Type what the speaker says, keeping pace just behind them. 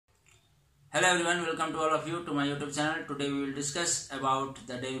Hello everyone, welcome to all of you to my YouTube channel. Today we will discuss about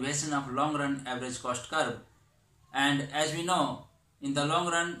the derivation of long run average cost curve. And as we know, in the long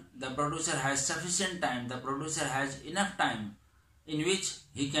run, the producer has sufficient time, the producer has enough time in which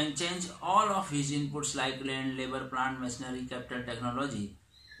he can change all of his inputs like land, labor, plant, machinery, capital, technology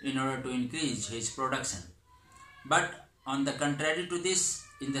in order to increase his production. But on the contrary to this,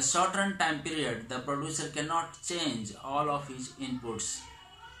 in the short run time period, the producer cannot change all of his inputs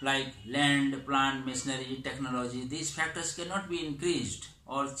like land, plant, machinery, technology. These factors cannot be increased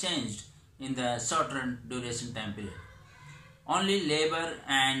or changed in the short run duration time period. Only labor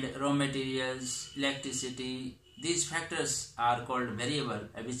and raw materials, electricity, these factors are called variable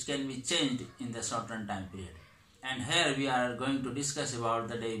which can be changed in the short run time period. And here we are going to discuss about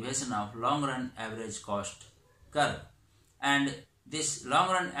the derivation of long run average cost curve. And this long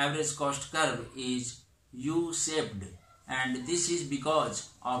run average cost curve is U-shaped, and this is because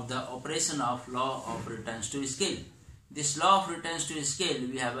of the operation of law of returns to scale. This law of returns to scale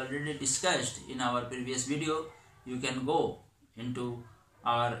we have already discussed in our previous video. You can go into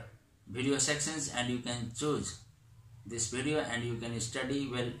our video sections and you can choose this video and you can study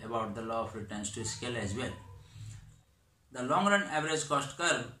well about the law of returns to scale as well. The long run average cost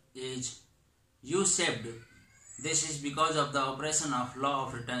curve is U-shaped. This is because of the operation of law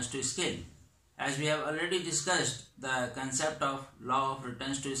of returns to scale. As we have already discussed the concept of law of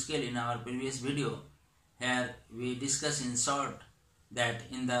returns to scale in our previous video, here we discuss in short that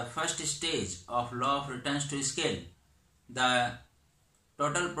in the first stage of law of returns to scale, the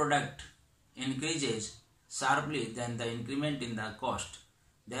total product increases sharply than the increment in the cost.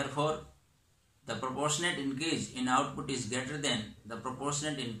 Therefore, the proportionate increase in output is greater than the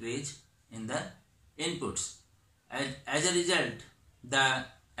proportionate increase in the inputs. As a result, the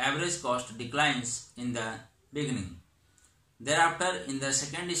average cost declines in the beginning. Thereafter, in the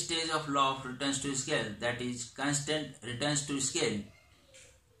second stage of law of returns to scale, that is constant returns to scale,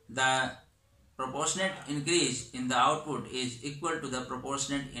 the proportionate increase in the output is equal to the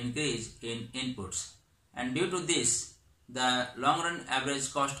proportionate increase in inputs. And due to this, the long run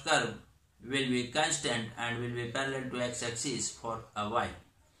average cost curve will be constant and will be parallel to x-axis for a while,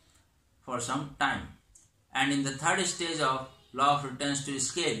 for some time. And in the third stage of law of returns to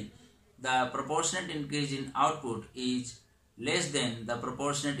scale, the proportionate increase in output is less than the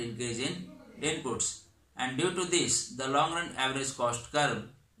proportionate increase in inputs. And due to this, the long run average cost curve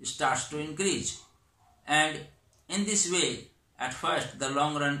starts to increase. And in this way, at first the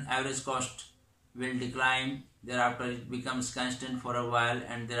long run average cost will decline, thereafter it becomes constant for a while,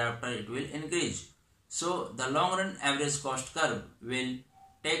 and thereafter it will increase. So the long run average cost curve will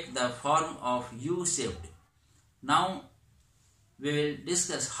take the form of U-shaped. Now we will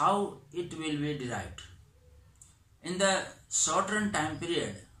discuss how it will be derived. In the short run time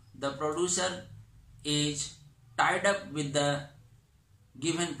period, the producer is tied up with the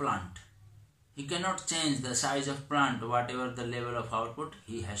given plant. He cannot change the size of plant whatever the level of output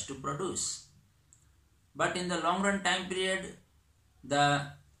he has to produce. But in the long run time period, the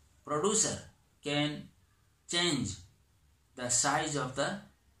producer can change the size of the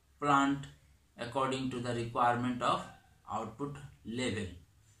plant according to the requirement of output level.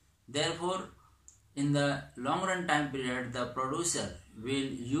 Therefore, in the long run time period, the producer will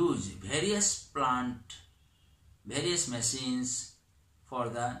use various machines for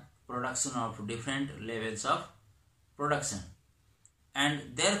the production of different levels of production.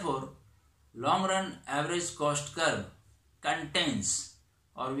 And therefore, long run average cost curve contains,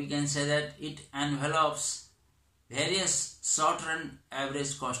 or we can say that it envelopes, various short run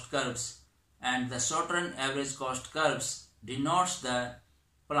average cost curves, and the short run average cost curves denotes the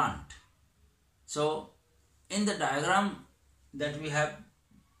plant. So in the diagram that we have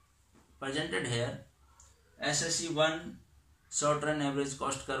presented here, SSE1 short run average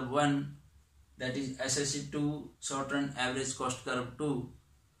cost curve 1, that is SSE2 short run average cost curve 2,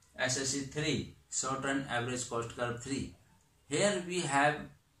 SSE3 short run average cost curve 3. Here we have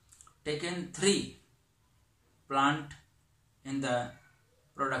taken 3 plant in the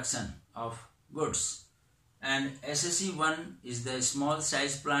production of goods, and SSE1 is the small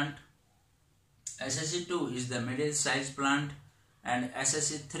size plant, SSE2 is the middle size plant, and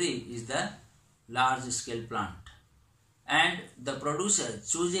SSE3 is the large scale plant. And the producer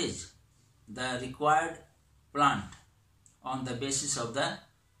chooses the required plant on the basis of the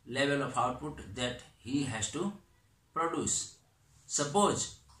level of output that he has to produce.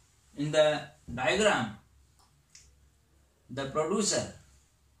 Suppose in the diagram, the producer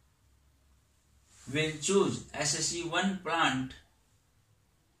will choose SSE1 plant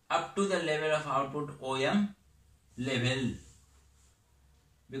up to the level of output OM level,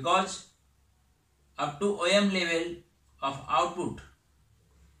 because up to OM level of output,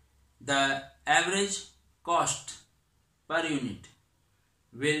 the average cost per unit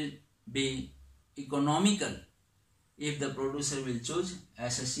will be economical if the producer will choose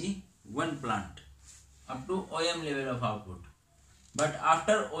SSE 1 plant up to OM level of output. But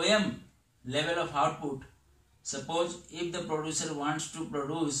after OM level of output, suppose if the producer wants to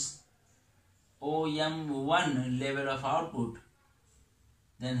produce OM1 level of output,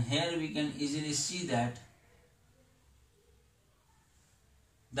 then here we can easily see that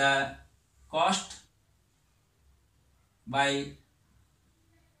the cost by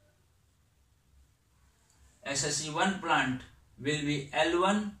SSE 1 plant will be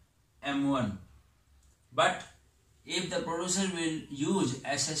L1 M1. But if the producer will use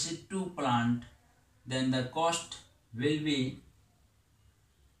SSE 2 plant, then the cost will be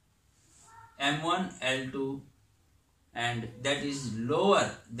M1 L2, and that is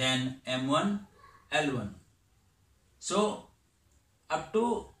lower than M1 L1. So up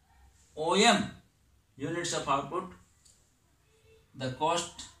to OM units of output, the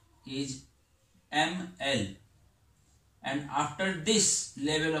cost is ML, and after this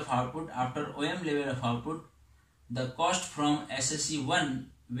level of output, after OM level of output, the cost from SSE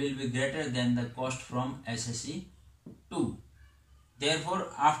 1 will be greater than the cost from SSE 2. Therefore,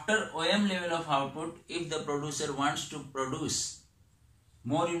 after OM level of output, if the producer wants to produce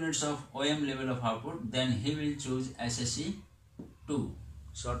more units of OM level of output, then he will choose SSE 2,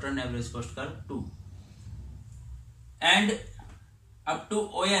 short-run average cost curve 2. And up to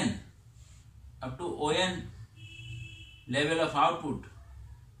ON level of output,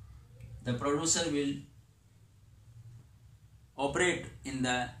 the producer will operate in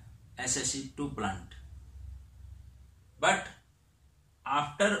the SSE 2 plant. But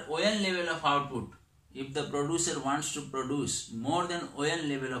after ON level of output, if the producer wants to produce more than ON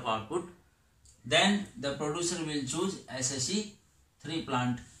level of output, then the producer will choose SSE 3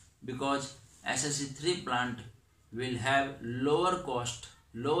 plant, because SSE 3 plant will have lower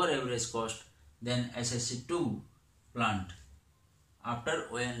average cost than SSE 2 plant after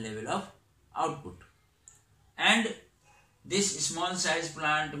ON level of output. And this small size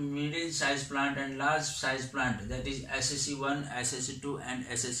plant, middle size plant and large size plant, that is SSE 1, SSE 2 and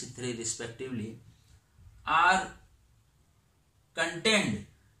SSE 3 respectively, are contained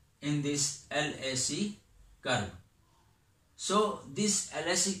in this LAC curve. So this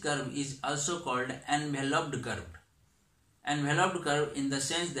LAC curve is also called enveloped curve. Enveloped curve in the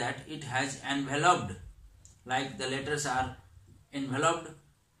sense that it has enveloped, like the letters are enveloped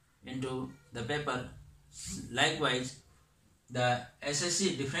into the paper. Likewise, the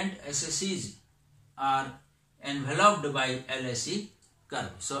SSE, different SSEs are enveloped by LAC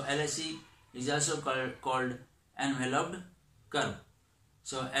curve. So LAC is also called enveloped curve.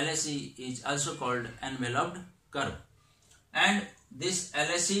 So LAC is also called enveloped curve. And this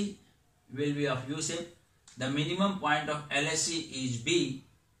LAC will be of U shape. The minimum point of LAC is B,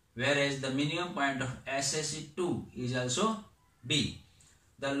 whereas the minimum point of SSE 2 is also B.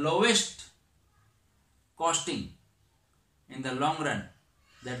 The lowest costing in the long run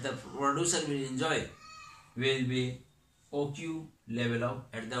that the producer will enjoy will be OQ level of,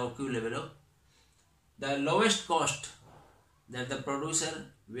 at the OQ level of. The lowest cost that the producer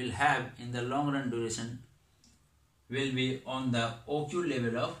will have in the long run duration will be on the OQ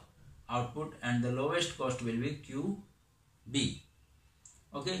level of output, and the lowest cost will be QB.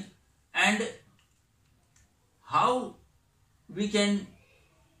 Okay, and how we can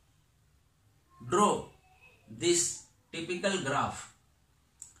draw this typical graph?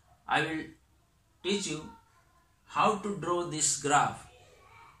 I will teach you how to draw this graph.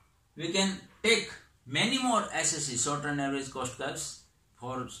 We can take many more SSE, short-run average cost curves,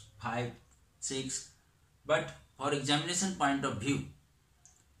 4, 5, 6, but for examination point of view,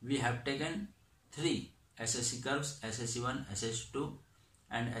 we have taken 3 SSE curves, SSE 1, SSE 2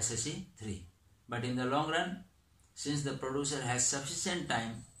 and SSE 3. But in the long run, since the producer has sufficient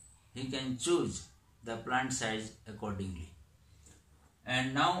time, he can choose the plant size accordingly.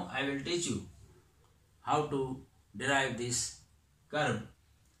 And now I will teach you how to derive this curve.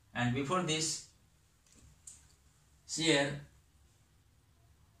 And before this, see here,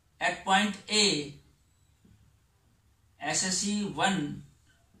 at point A, SSE 1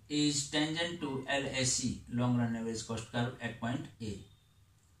 is tangent to LAC, long run average cost curve, at point A.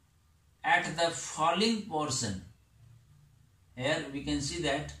 At the falling portion, here we can see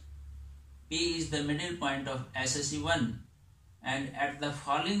that P is the middle point of SSE 1, and at the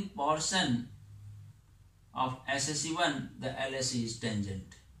falling portion of SSE 1, the LAC is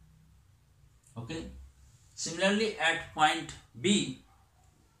tangent. Okay. Similarly, at point B,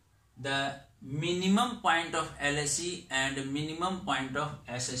 the minimum point of LAC and minimum point of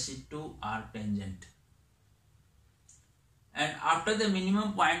SSC2 are tangent. And after the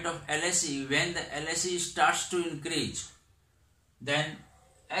minimum point of LAC, when the LAC starts to increase, then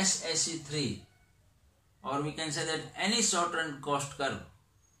SSC3, or we can say that any short-run cost curve,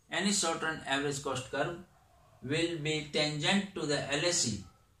 any short-run average cost curve will be tangent to the LAC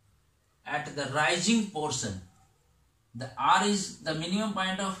at the rising portion. The R is the minimum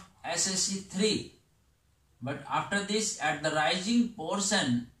point of SSC3, but after this, at the rising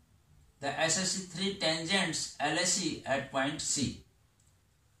portion, the SSC3 tangents LAC at point C.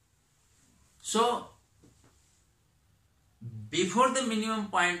 So, before the minimum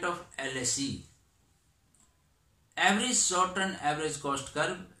point of LAC, every short-run average cost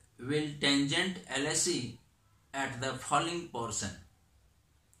curve will tangent LAC at the falling portion.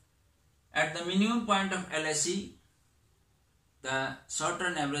 At the minimum point of LAC, the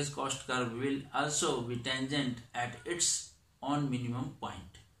short-run average cost curve will also be tangent at its own minimum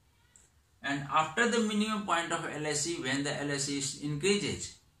point. And after the minimum point of LAC, when the LAC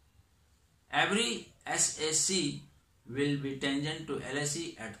increases, every SAC will be tangent to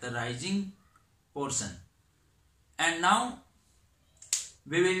LAC at the rising portion. And now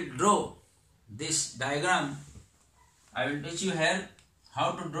we will draw this diagram. I will teach you here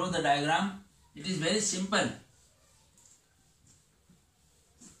how to draw the diagram. It is very simple.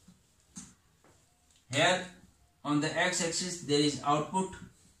 Here on the x-axis there is output,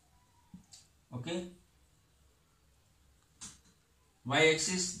 okay.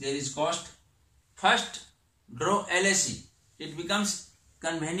 Y-axis there is cost. First draw LAC. It becomes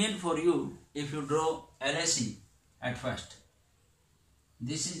convenient for you if you draw LAC at first.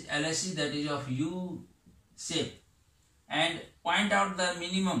 This is LAC, that is of U shape, and point out the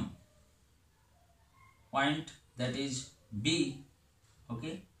minimum point, that is B,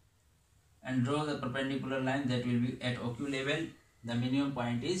 okay, and draw the perpendicular line that will be at OQ level. The minimum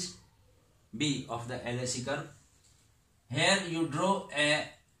point is B of the LAC curve. Here you draw a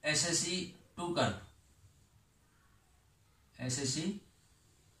SSC2 curve, SSC2,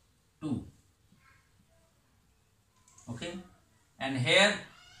 okay, and here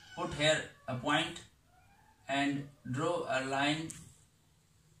put here a point and draw a line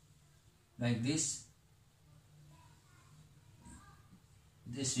like this.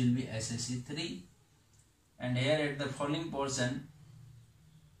 This will be SSC3, and here at the falling portion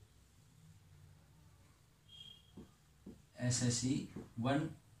SSC1,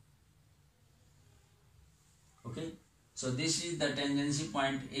 okay. So this is the tangency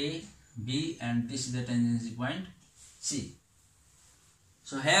point A, B, and this is the tangency point C.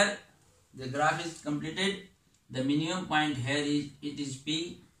 So here the graph is completed. The minimum point here is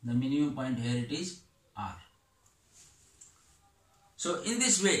P, the minimum point here it is R. So in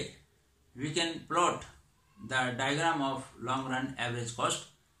this way we can plot the diagram of long run average cost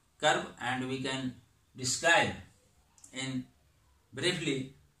curve, and we can describe in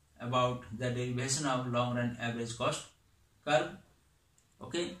briefly about the derivation of long run average cost curve,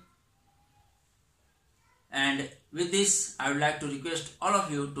 okay. And with this, I would like to request all of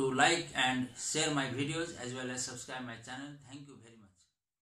you to like and share my videos as well as subscribe my channel. Thank you very much.